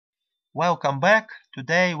Welcome back.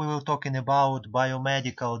 Today we will talking about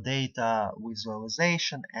biomedical data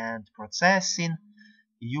visualization and processing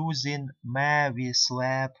using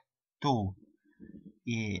MeVisLab tool.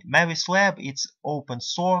 MeVisLab it's open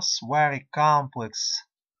source, very complex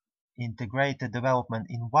integrated development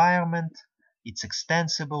environment. It's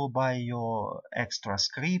extensible by your extra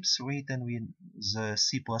scripts written with the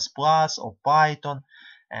C++ or Python,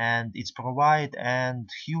 and it's provide a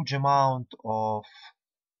huge amount of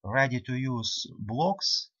ready-to-use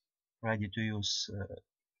blocks, ready-to-use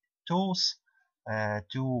tools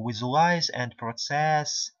to visualize and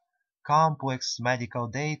process complex medical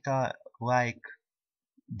data like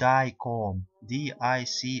DICOM,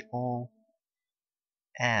 D-I-C-O-M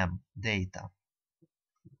data,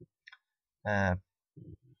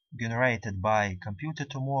 generated by computer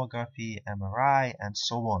tomography, MRI, and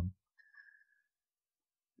so on.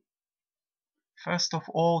 First of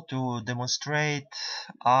all, to demonstrate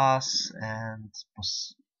us and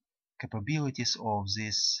capabilities of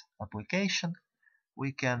this application,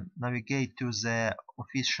 we can navigate to the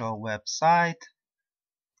official website,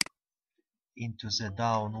 into the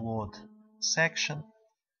download section,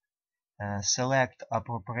 select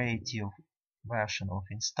appropriate version of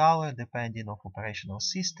installer depending on operational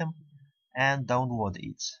system, and download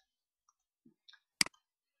it.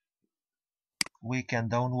 We can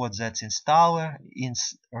download that installer,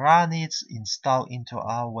 run it, install into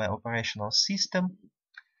our operational system,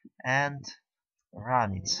 and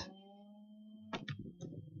run it.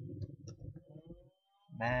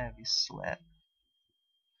 MeVisLab,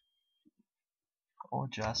 or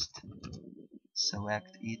just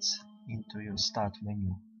select it into your start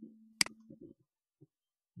menu.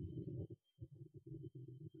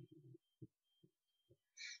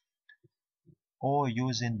 Or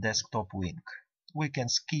using desktop link. We can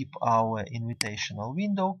skip our invitational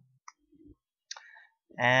window,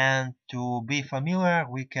 and to be familiar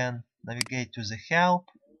we can navigate to the help,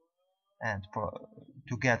 and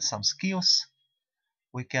to get some skills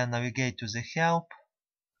we can navigate to the help,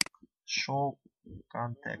 show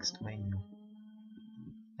context menu,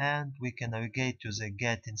 and we can navigate to the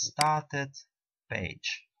getting started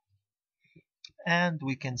page, and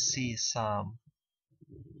we can see some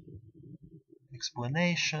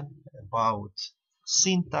explanation about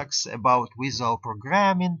syntax, about visual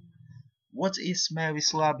programming, what is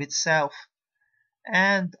MeVisLab itself,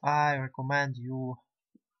 and I recommend you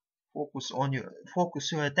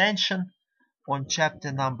focus your attention on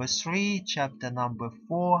chapter number 3, chapter number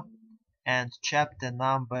 4, and chapter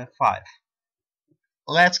number 5.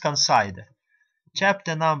 Let's consider.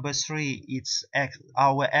 Chapter number 3 it's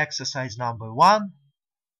our exercise number 1.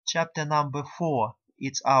 Chapter number 4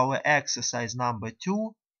 it's our exercise number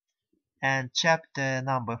 2. And chapter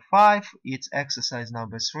number 5 it's exercise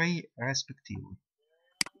number 3 respectively.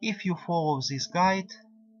 If you follow this guide,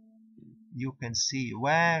 you can see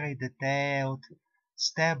very detailed,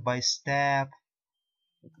 step-by-step,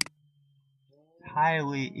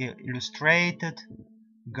 highly illustrated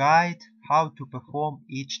guide how to perform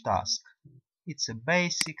each task. It's a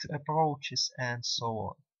basic approaches and so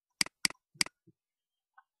on.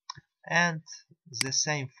 And the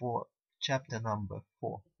same for chapter number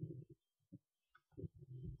 4.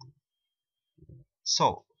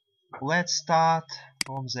 So let's start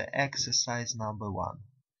from the exercise number 1.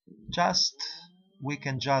 We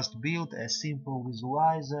can just build a simple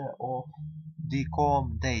visualizer of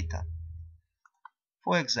DICOM data.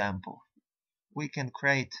 For example, we can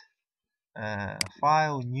create a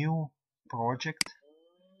file, new project,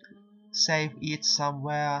 save it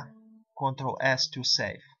somewhere, Ctrl S to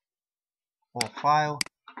save, or file,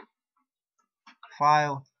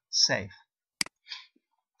 save.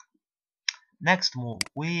 Next move,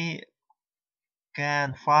 we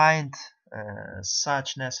can find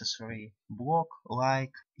such necessary block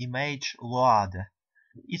like image loader.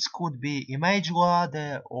 It could be image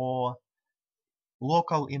loader or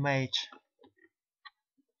local image,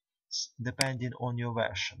 depending on your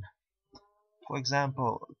version. For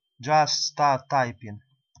example, just start typing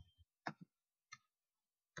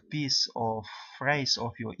piece of phrase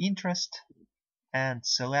of your interest and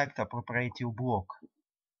select appropriate block.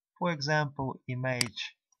 For example,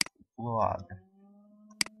 image loader.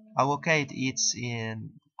 Allocate it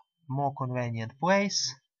in more convenient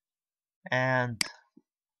place, and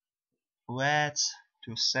let's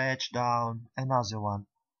to search down another one.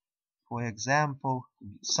 For example,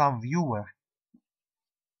 some viewer,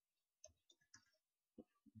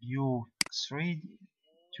 view 3D,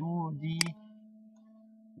 2D,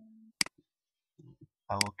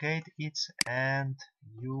 allocate it, and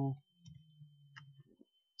view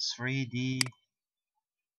 3D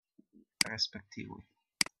respectively.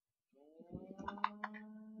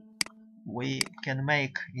 we can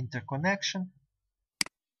make interconnection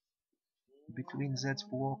between that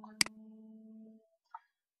block.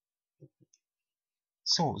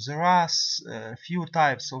 So there are a few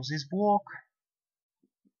types of this block: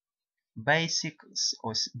 basic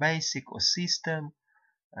or system,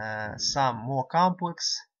 some more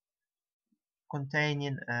complex,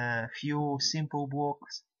 containing a few simple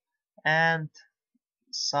blocks, and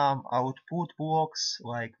some output blocks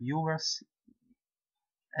like viewers,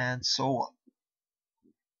 and so on.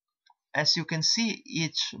 As you can see,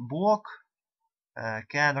 each block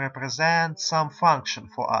can represent some function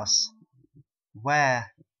for us,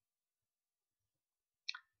 where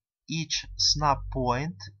each snap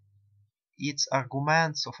point is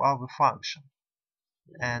arguments of our function,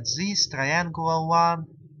 and this triangular one,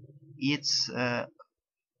 it's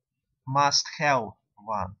must have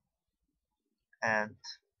one, and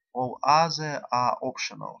all other are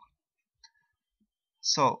optional.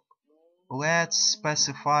 So let's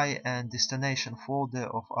specify a destination folder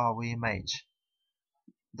of our image.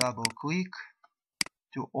 Double click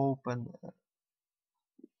to open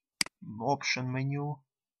option menu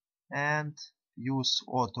and use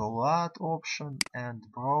auto load option and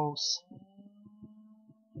browse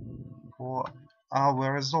for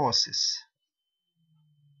our resources,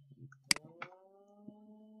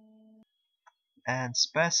 and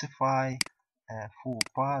specify a full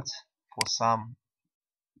path for some,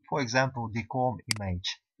 for example, decom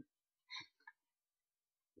image.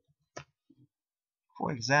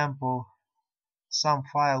 For example, some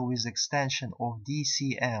file with extension of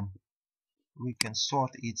DCM. We can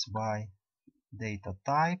sort it by data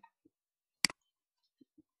type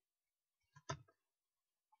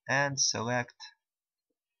and select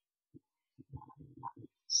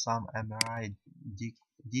some MRI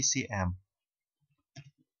DCM.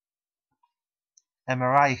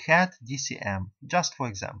 MRI head DCM, just for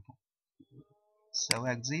example.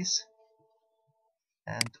 Select this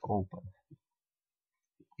and open.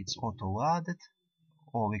 It's auto-loaded,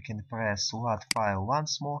 or we can press load file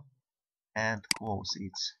once more and close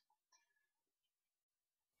it.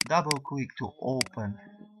 Double click to open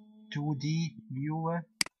 2D viewer,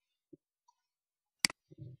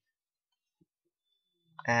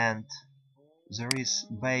 and there is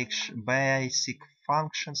basic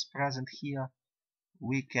functions present here.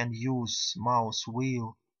 We can use mouse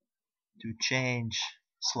wheel to change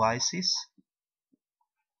slices,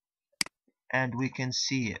 and we can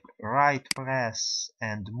see right press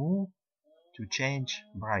and move to change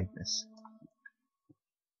brightness.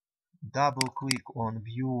 Double click on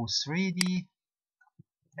view 3D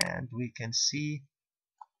and we can see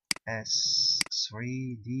a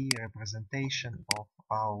 3D representation of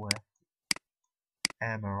our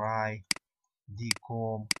MRI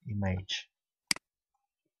decom image.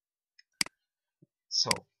 So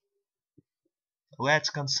let's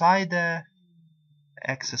consider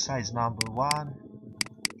exercise number 1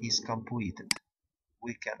 is completed.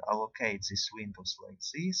 We can allocate these windows like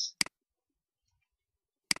this.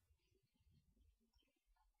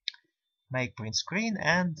 Make print screen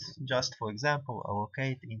and just for example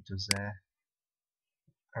allocate into the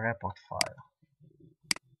report file.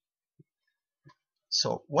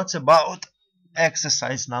 So what about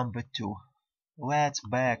exercise number 2? Let's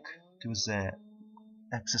back to the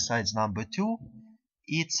exercise number 2.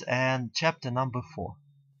 It's chapter number 4.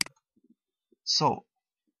 So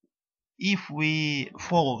if we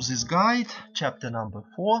follow this guide, chapter number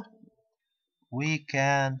 4, we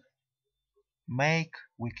can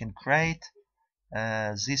create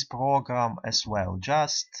this program as well.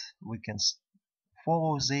 Just we can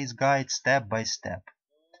follow this guide step by step.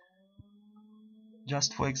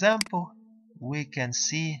 Just for example, we can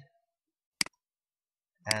see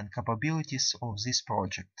capabilities of this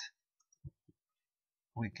project.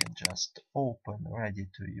 We can just open ready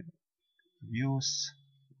to use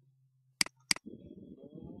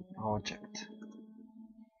project,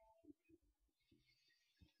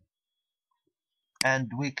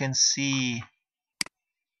 and we can see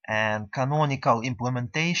a canonical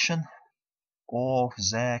implementation of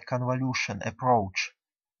the convolution approach.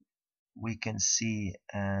 We can see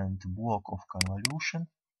a block of convolution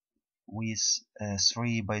with a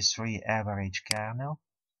 3x3 average kernel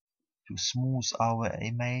to smooth our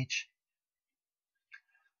image.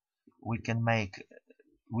 We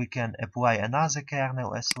can apply another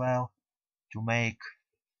kernel as well to make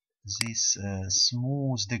this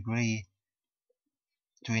smooth degree,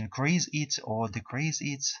 to increase it or decrease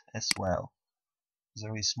it as well.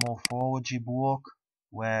 There is morphology block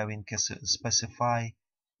where we can specify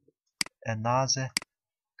another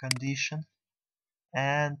condition,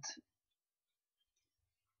 and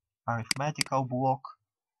arithmetical block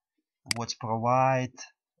what provide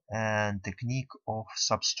a technique of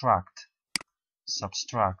subtract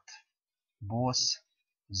both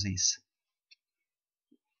these.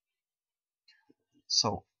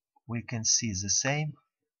 So we can see the same.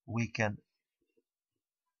 We can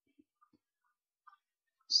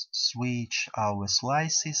switch our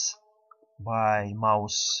slices by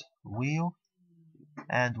mouse wheel,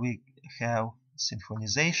 and we have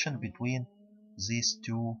synchronization between these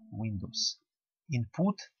two windows,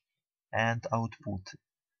 input and output.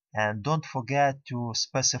 And don't forget to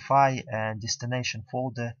specify a destination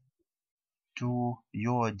folder to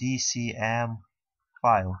your DCM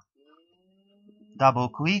file. Double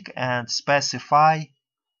click and specify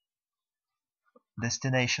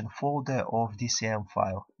destination folder of DCM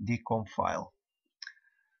file, DCOM file.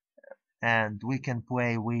 And we can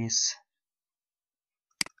play with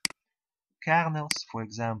kernels. For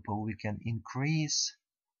example, we can increase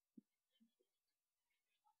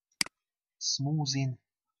smoothing.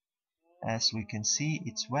 As we can see,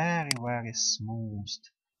 it's very smoothed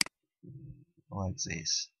like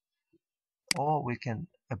this. Or we can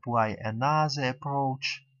apply another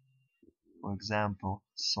approach, for example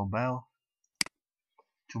Sobel,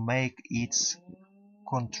 to make its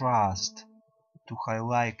contrast, to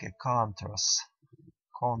highlight a contours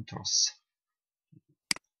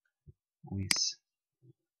with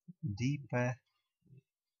deeper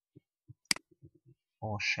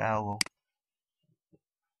or shallow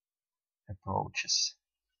approaches.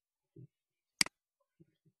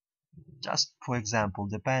 Just for example,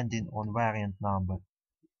 depending on variant number.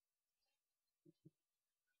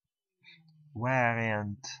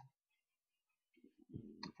 Variant,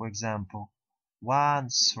 for example, 1,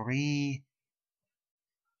 3,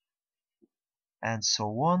 and so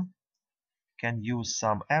on, can use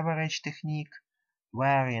some average technique.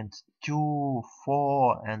 Variant 2,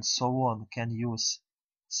 4, and so on can use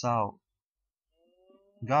some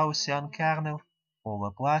Gaussian kernel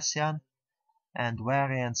or Laplacian, and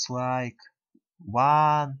variants like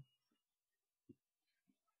 1,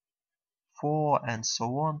 4, and so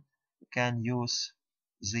on can use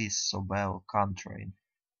this Sobel contouring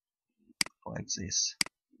like this.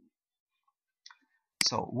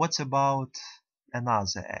 So what about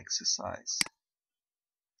another exercise?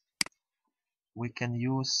 We can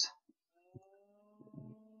use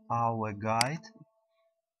our guide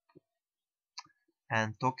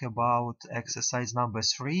and talk about exercise number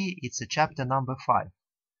 3. It's a chapter number 5.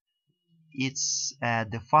 It's a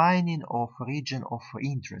defining of region of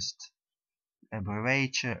interest,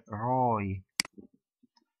 abbreviature ROI.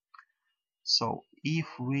 So if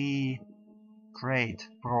we create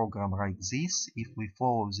program like this, if we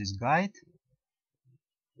follow this guide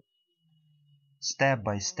step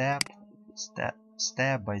by step,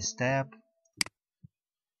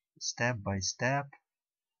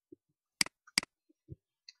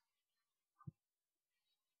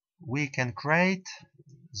 we can create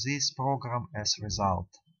this program as result.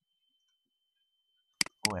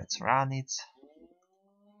 Let's run it.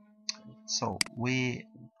 So we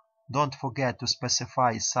don't forget to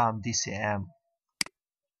specify some DCM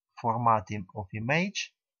formatting of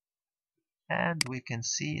image, and we can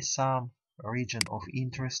see some region of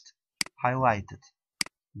interest highlighted.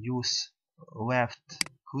 Use left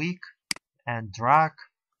click and drag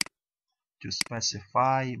to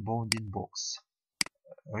specify bounding box,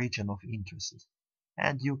 region of interest,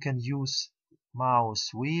 and you can use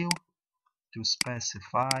mouse wheel to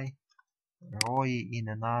specify ROI in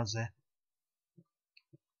another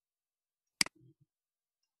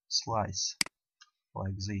slice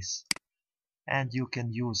like this, and you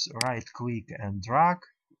can use right click and drag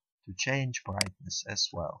to change brightness as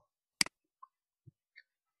well.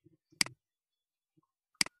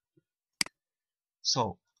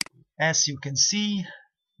 So as you can see,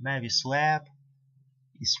 MeVisLab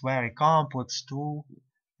is very complex tool,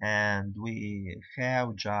 and we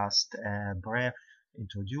have just a brief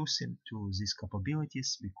introducing to these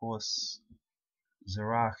capabilities because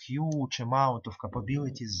there are huge amount of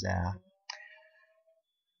capabilities there.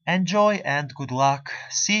 Enjoy and good luck.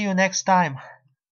 See you next time.